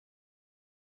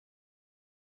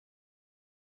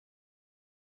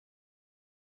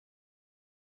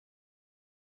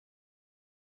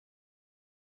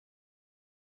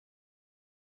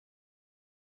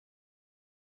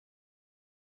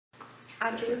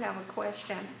I do have a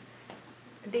question.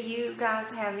 Do you guys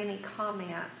have any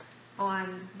comment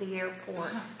on the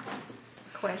airport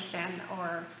question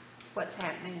or what's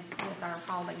happening with our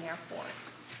Paulding Airport?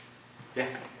 Yeah,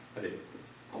 I do.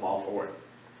 I'm all for it.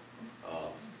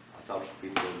 I talked to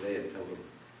people today and told them,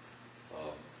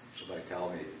 somebody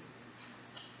called me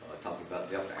talking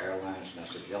about Delta Airlines, and I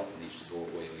said Delta needs to go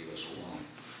away and leave us alone.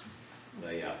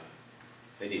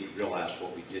 They need to realize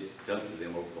what we done to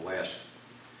them over the last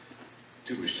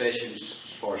 2 recessions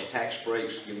as far as tax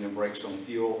breaks, giving them breaks on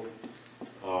fuel,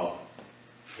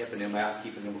 helping them out,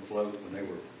 keeping them afloat when they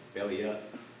were belly up.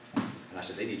 And I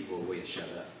said they need to go away and shut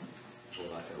up. That's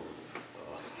what I told them.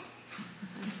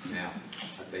 Now,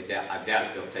 I doubt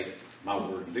if they'll take my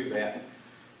word and do that,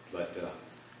 but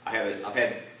I've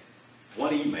had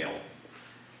one email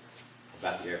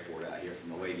about the airport out here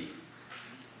from a lady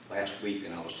last week,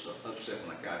 and I was upset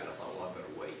when I got it. I thought, well, I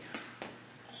better wait.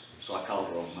 So I called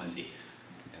her on Monday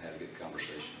and had a good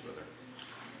conversation with her.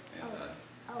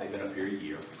 And they've been up here a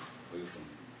year, moved from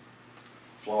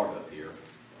Florida up here.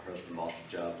 Her husband lost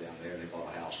a job down there, and they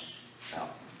bought a house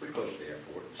out pretty close to the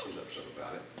airport. She's upset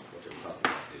about it, what they were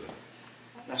talking about doing.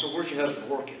 And I said, where's your husband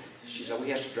working? She said, well,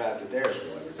 he has to drive to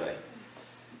Daresville every day.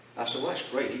 I said, well, that's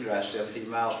great. He drives 17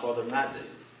 miles farther than I do.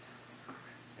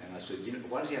 And I said, you know,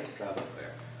 why does he have to drive up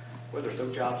there? Well, there's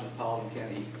no jobs in Paulding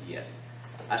County yet.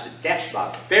 I said, that's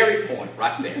my very point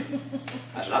right there.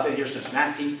 I said, I've been here since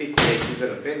 1958. We've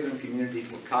been a bedroom community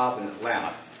for Cobb and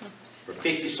Atlanta for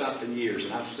 50-something years,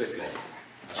 and I'm sick of it.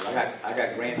 I said, I got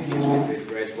grandkids that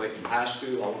graduate from high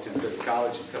school, all to go to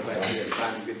college and come back here and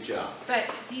find a good job. But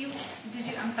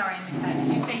I'm sorry, I missed that.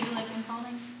 Did you say you lived in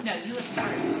Paulding? No, you live in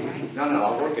Cartersville, right? No,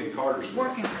 I work in Cartersville.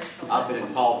 Work in Cartersville. I've been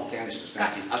in Paulding County since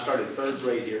 19. I started 3rd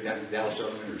grade here down at Dallas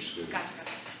Elementary School. Gotcha.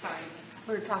 Sorry, I missed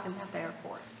We were talking about the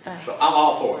airport. So I'm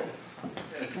all for it.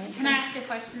 that. Can I ask a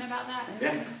question about that?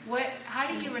 Yeah. How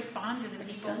do you respond to the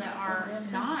people that are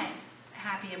not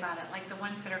happy about it? Like the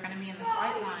ones that are going to be in the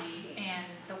flight line and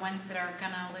the ones that are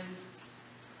going to lose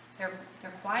their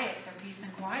quiet, their peace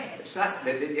and quiet. It's not,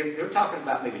 they're talking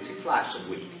about maybe 2 flights a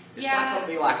week. It's Yeah. not going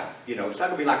to be like it's not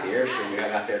going to be like the air show we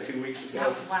had out there 2 weeks ago.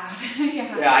 That was loud.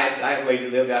 Yeah. Yeah, I had a lady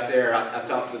that lived out there. I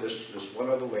talked to this one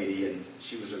other lady, and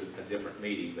she was at a different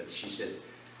meeting, but she said,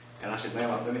 and I said, ma'am,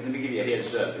 let me give you a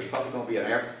heads up. There's probably going to be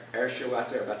an air show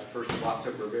out there about the 1st of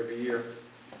October of every year,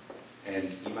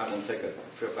 and you might want to take a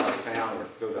trip out of town or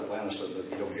go to Atlanta so that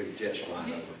you don't hear the jets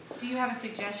flying over. Do you have a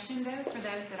suggestion, though, for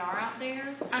those that are out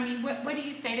there? I mean, what do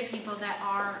you say to people that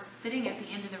are sitting at the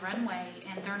end of the runway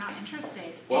and they're not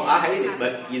interested? Well, I hate it,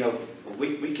 but,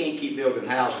 we can't keep building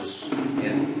houses.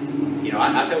 And,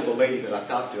 I told the lady that I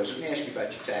talked to, I said, let me ask you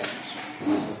about your taxes.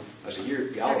 I said,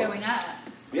 y'all They're going up.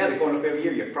 Yeah, they're going up every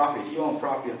year. Your property, if you own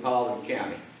property in Paulding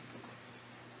County,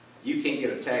 you can't get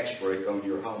a tax break on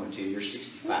your home until you're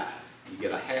 65. You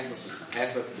get half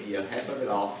of it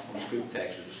off on school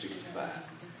taxes at 65.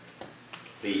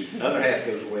 The other half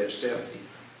goes away at 70.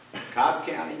 Cobb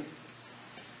County,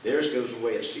 theirs goes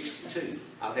away at 62.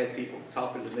 I've had people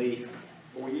talking to me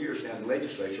for years now in the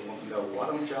legislature wanting to know, why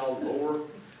don't y'all lower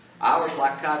ours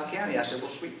like Cobb County? I said, well,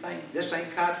 sweet thing, this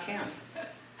ain't Cobb County.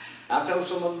 I told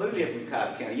someone to move here from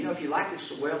Cobb County. If you liked it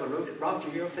so well, the road that brought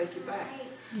you here will take you back.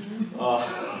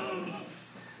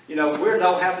 We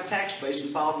don't have a tax base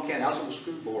in Paulding County. I was on the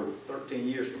school board 13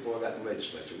 years before I got in the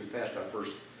legislature. We passed our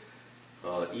first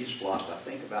East Lost, I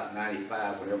think, about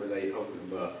 95, whenever they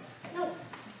opened them up.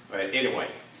 Anyway,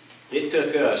 it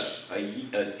took us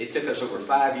over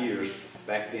 5 years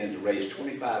back then to raise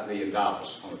 $25 million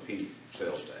on a penny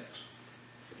sales tax.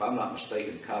 If I'm not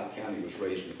mistaken, Cobb County was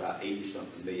raising about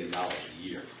 $80-something million a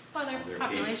year. Well, their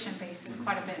population base is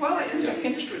quite a bit. Well, the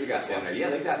industry they got down there, yeah,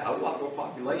 they've got a lot more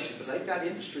population, but they've got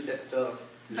industry that.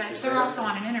 But they're also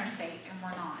on an interstate, and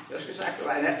we're not. That's exactly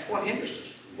right. And that's what hinders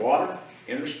us: water,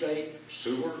 interstate,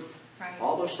 sewer. Right.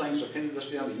 All those things have hindered us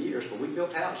down the years. But we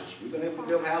built houses. We've been able to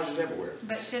build houses everywhere.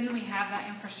 But shouldn't we have that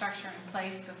infrastructure in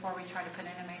place before we try to put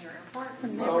in a major airport?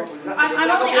 No, it's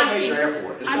not going to be a major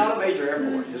airport. It's not a major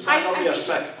airport. It's not going to be a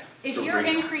second. If you're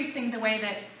increasing the way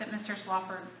that Mr.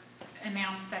 Swafford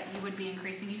announced that you would be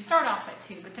increasing, you start off at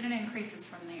 2, but then it increases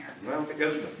from there. Well, if it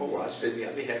goes to 4,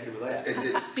 I'd be happy with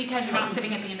that. Because you're not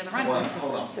sitting at the end of the runway. Well,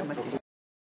 hold on.